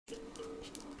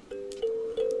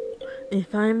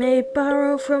If I may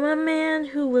borrow from a man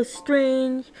who was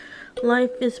strange,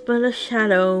 life is but a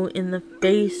shadow in the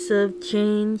face of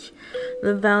change.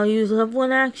 The values of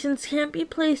one's actions can't be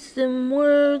placed in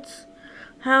words.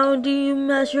 How do you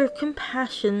measure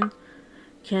compassion?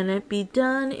 Can it be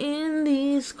done in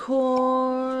these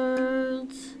chords?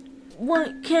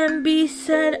 What can be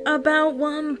said about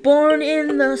one born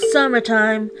in the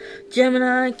summertime?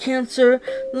 Gemini, Cancer,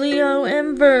 Leo,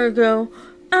 and Virgo.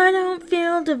 I don't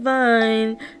feel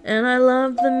divine, and I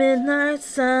love the midnight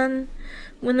sun.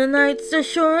 When the nights are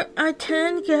short, I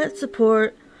tend to get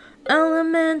support.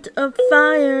 Element of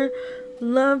fire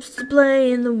loves to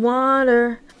play in the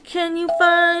water. Can you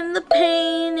find the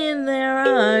pain in their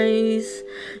eyes?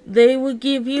 They would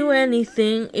give you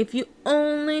anything if you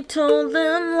only told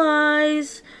them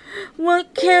lies.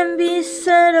 What can be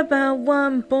said about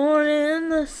one born in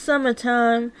the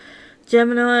summertime?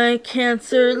 Gemini,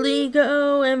 Cancer,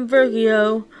 Leo, and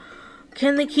Virgo.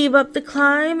 Can they keep up the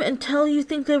climb until you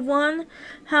think they've won?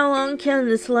 How long can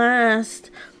this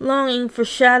last? Longing for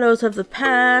shadows of the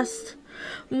past.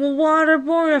 Water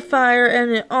born of fire,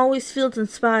 and it always feels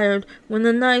inspired. When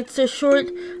the nights are short,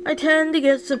 I tend to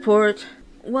get support.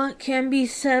 What can be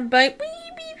said by beep,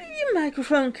 beep, beep,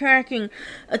 microphone cracking?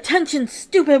 Attention,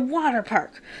 stupid water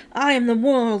park! I am the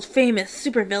world famous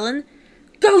supervillain,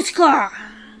 Ghost Claw!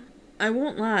 I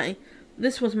won't lie,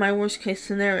 this was my worst case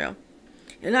scenario.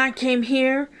 And I came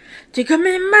here to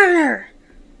commit murder!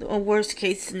 The worst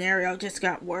case scenario just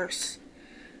got worse.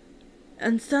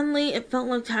 And suddenly it felt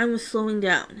like time was slowing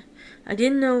down. I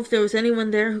didn't know if there was anyone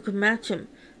there who could match him.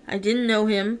 I didn't know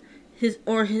him, his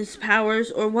powers,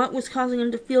 or what was causing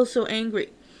him to feel so angry.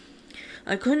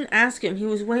 I couldn't ask him. He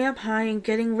was way up high and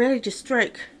getting ready to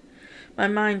strike. My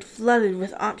mind flooded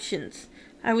with options.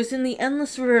 I was in the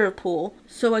endless river pool,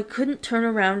 so I couldn't turn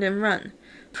around and run.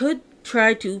 Could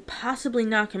try to possibly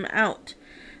knock him out.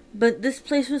 But this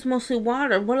place was mostly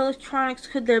water. What electronics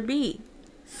could there be?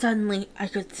 Suddenly, I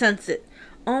could sense it.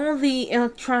 All the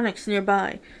electronics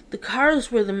nearby. The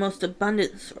cars were the most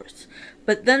abundant source.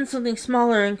 But then something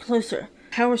smaller and closer.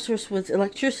 Power source was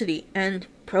electricity and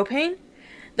propane?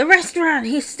 The restaurant!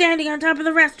 He's standing on top of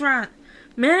the restaurant!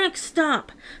 Manic,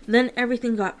 stop! Then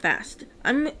everything got fast.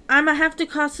 I'ma have to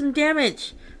cause some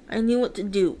damage. I knew what to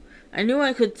do. I knew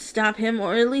I could stop him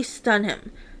or at least stun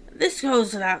him. This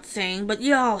goes without saying, but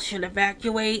y'all should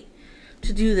evacuate.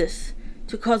 To do this,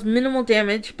 to cause minimal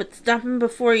damage but stop him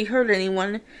before he hurt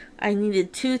anyone, I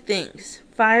needed two things: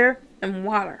 fire and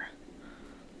water.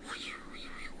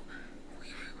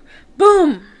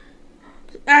 Boom!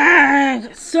 Ah,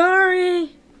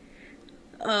 sorry.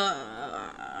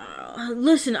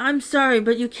 Listen, I'm sorry,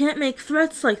 but you can't make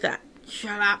threats like that.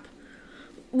 Shut up.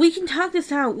 We can talk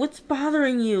this out. What's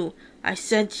bothering you? I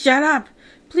said, shut up.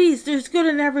 Please, there's good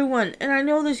in everyone, and I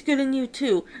know there's good in you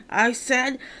too. I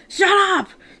said, shut up.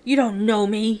 You don't know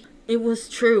me. It was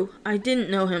true. I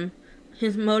didn't know him.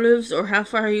 His motives, or how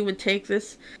far he would take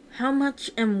this. How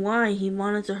much and why he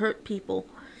wanted to hurt people.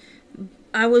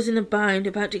 I was in a bind,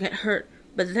 about to get hurt.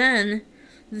 But then,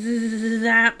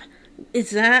 zap.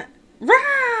 Is that?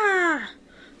 Rah!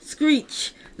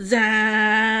 Screech.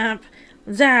 Zap.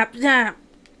 Zap, zap.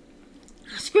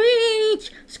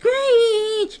 Screech!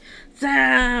 Screech!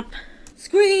 Zap!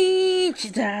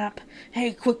 Screech! Zap!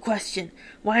 Hey, quick question.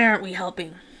 Why aren't we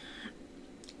helping?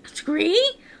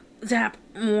 Screech? Zap!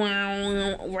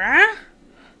 Rah?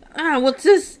 Ah, what's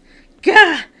this?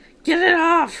 Gah! Get it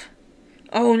off!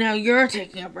 Oh, now you're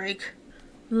taking a break.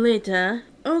 Later.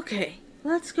 Okay,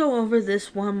 let's go over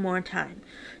this one more time.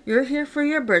 You're here for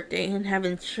your birthday and have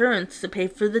insurance to pay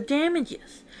for the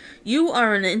damages. You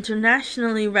are an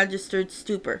internationally registered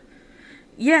stupor.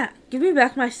 Yeah, give me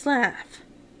back my staff.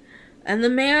 And the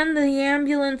man the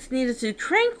ambulance needed to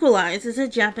tranquilize is a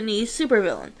Japanese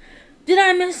supervillain. Did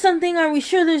I miss something? Are we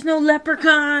sure there's no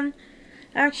leprechaun?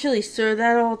 Actually, sir,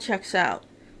 that all checks out.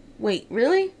 Wait,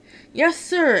 really? Yes,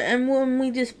 sir, and when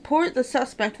we deport the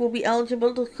suspect, we'll be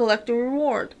eligible to collect a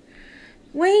reward.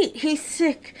 Wait, he's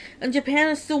sick, and Japan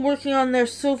is still working on their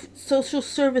social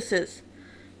services.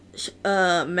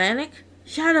 Manic?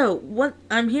 Shadow, what?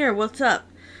 I'm here, what's up?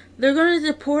 They're going to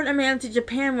deport a man to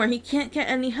Japan where he can't get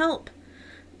any help.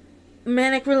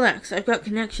 Manic, relax, I've got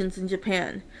connections in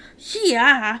Japan.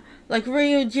 Yeah, like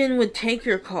Ryujin would take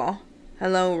your call.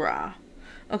 Hello, Ra.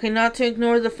 Okay, not to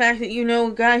ignore the fact that you know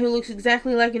a guy who looks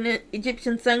exactly like an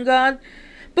Egyptian sun god,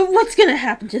 but what's gonna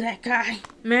happen to that guy?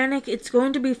 Manic, it's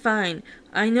going to be fine.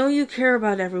 I know you care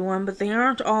about everyone, but they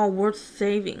aren't all worth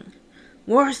saving.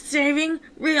 Worth saving?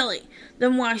 Really?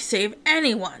 Then why save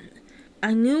anyone?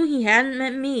 I knew he hadn't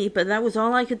met me, but that was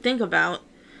all I could think about.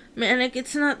 Manic,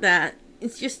 it's not that.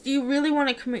 It's just, do you really want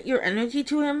to commit your energy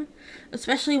to him?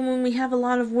 Especially when we have a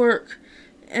lot of work.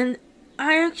 And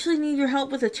I actually need your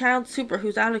help with a child super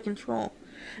who's out of control.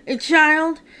 A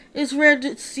child? It's rare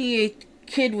to see a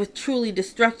kid with truly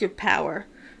destructive power.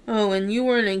 Oh, and you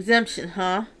were an exemption,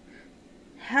 huh?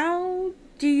 How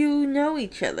do you know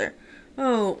each other?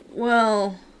 Oh,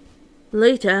 well...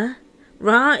 Later,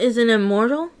 Ra is an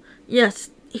immortal? Yes,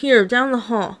 here, down the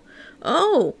hall.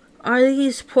 Oh, are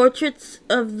these portraits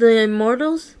of the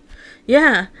immortals?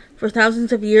 Yeah, for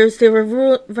thousands of years they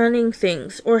were running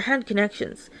things, or had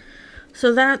connections.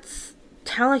 So that's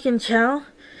Talek and Chow?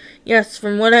 Yes,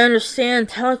 from what I understand,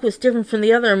 Talek was different from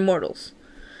the other immortals.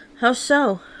 How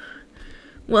so?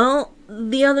 Well,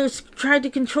 the others tried to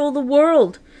control the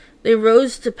world. They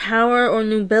rose to power or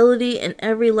nobility in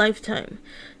every lifetime.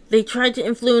 They tried to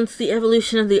influence the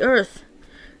evolution of the Earth,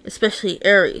 especially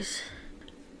Ares.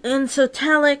 And so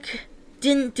Talek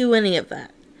didn't do any of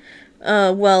that.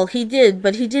 Well, he did,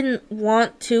 but he didn't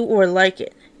want to or like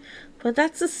it. But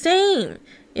that's the same.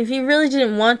 If he really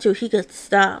didn't want to, he could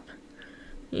stop.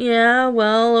 Yeah,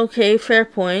 well, okay, fair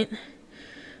point.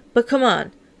 But come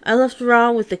on, I left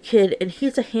Ra with the kid, and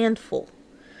he's a handful.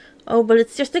 Oh, but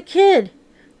it's just a kid.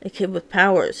 A kid with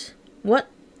powers. What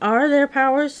are their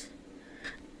powers?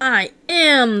 I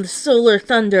am the solar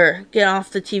thunder. Get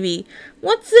off the TV.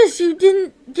 What's this?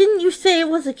 Didn't you say it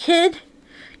was a kid?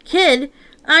 Kid?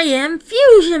 I am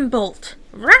Fusion Bolt.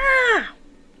 Rah!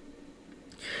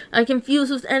 I can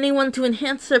fuse with anyone to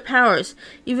enhance their powers.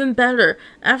 Even better,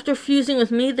 after fusing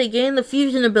with me, they gain the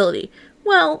fusion ability.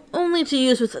 Well, only to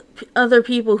use with other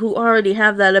people who already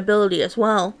have that ability as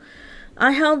well.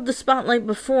 I held the spotlight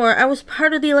before. I was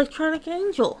part of the Electronic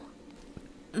Angel.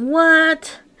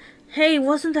 What? Hey,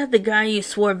 wasn't that the guy you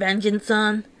swore vengeance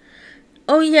on?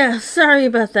 Oh yeah, sorry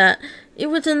about that. It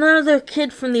was another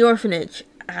kid from the orphanage.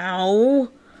 Ow.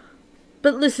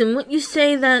 But listen, what you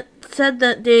said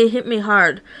that day hit me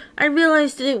hard. I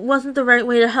realized it wasn't the right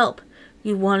way to help.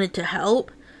 You wanted to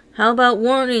help? How about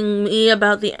warning me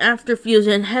about the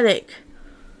after-fusion headache?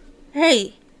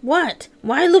 Hey, what?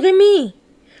 Why look at me?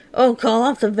 Oh, call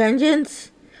off the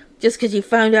vengeance? Just 'cause you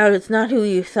found out it's not who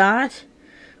you thought?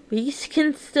 We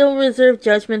can still reserve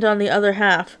judgment on the other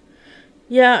half.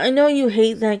 Yeah, I know you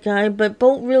hate that guy, but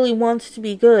Bolt really wants to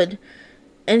be good.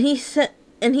 And he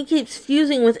keeps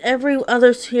fusing with every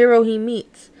other hero he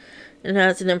meets. And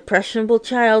as an impressionable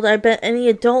child, I bet any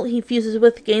adult he fuses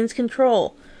with gains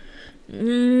control.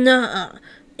 Nuh-uh.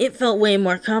 It felt way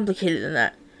more complicated than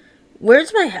that.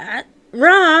 Where's my hat?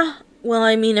 Rah! Well,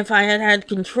 I mean, if I had had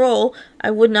control,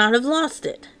 I would not have lost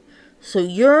it. So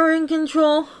you're in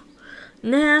control?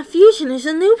 Nah, Fusion is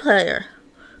a new player.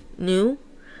 New?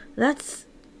 That's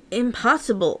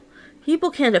impossible. People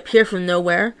can't appear from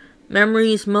nowhere.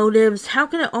 Memories, motives, how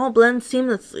can it all blend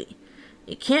seamlessly?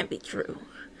 It can't be true.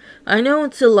 I know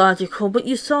it's illogical, but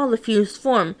you saw the fused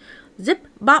form. Zip,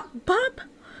 bop, bop.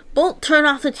 Bolt, turn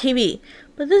off the TV.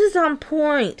 But this is on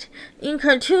point. In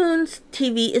cartoons,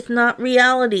 TV is not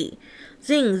reality.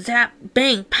 Zing, zap,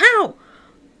 bang, pow!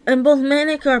 And both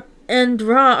Manic and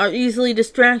Ra are easily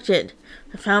distracted.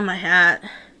 I found my hat.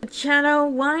 Shadow,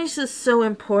 why is this so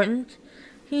important?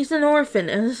 He's an orphan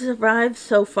and has survived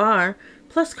so far.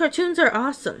 Plus, cartoons are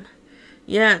awesome.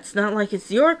 Yeah, it's not like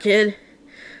it's your kid.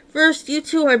 First, you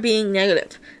two are being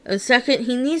negative. And second,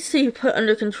 he needs to be put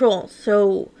under control.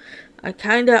 So, I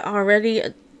kinda already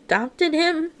adopted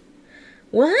him?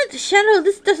 What? Shadow,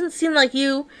 this doesn't seem like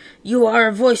you. You are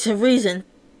a voice of reason.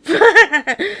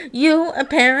 You, a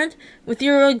parent, with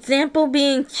your example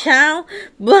being Chow?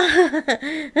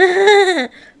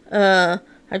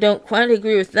 I don't quite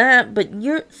agree with that,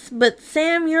 but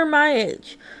Sam, you're my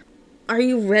age. Are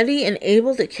you ready and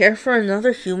able to care for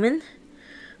another human?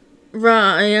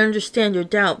 Ra, I understand your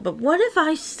doubt, but what if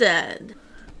I said,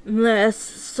 Les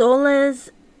soles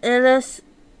eres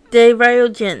de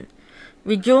Rayogen,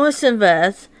 rejoice en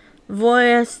vez,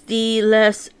 voyas de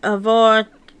les avoir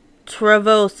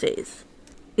travauses.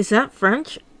 Is that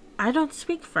French? I don't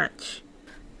speak French.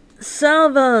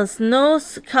 Salvas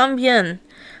nos cambien,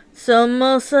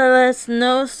 somos les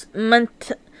nos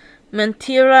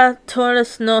mentira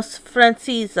todas nos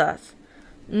francisas.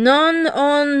 Non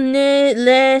on ne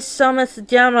le somos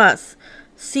llamas,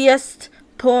 si est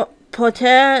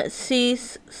poter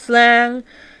sis slang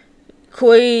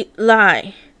que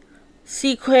lie,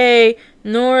 si que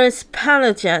noris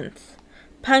palagens,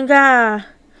 panga,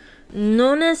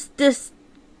 nones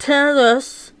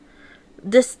distelos,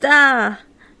 desta,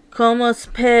 comos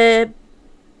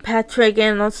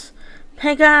patregenos,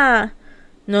 pega,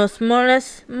 nos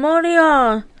mores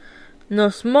moria,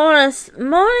 nos mores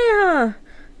moria,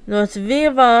 nos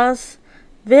vivos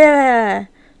Vera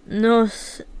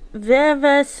nos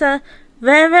veras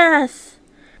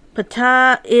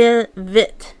pata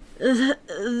vit.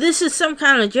 This is some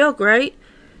kind of joke, right?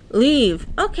 Leave.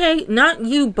 Okay, not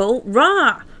you, Bolt.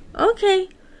 Raw. Okay.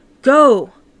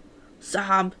 Go.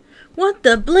 Sob. What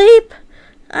the bleep?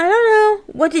 I don't know.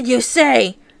 What did you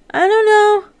say? I don't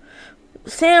know.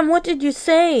 Sam, what did you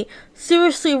say?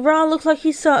 Seriously, Ra looked like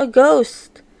he saw a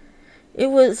ghost. It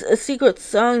was a secret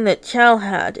song that Chal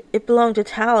had. It belonged to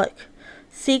Talik.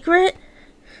 Secret?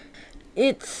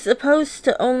 It's supposed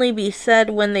to only be said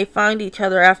when they find each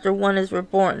other after one is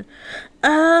reborn.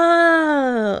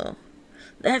 Oh.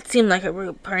 That seemed like a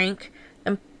rude prank.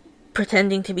 And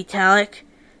pretending to be Talik.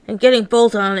 And getting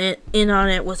Bolt in on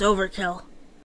it was overkill.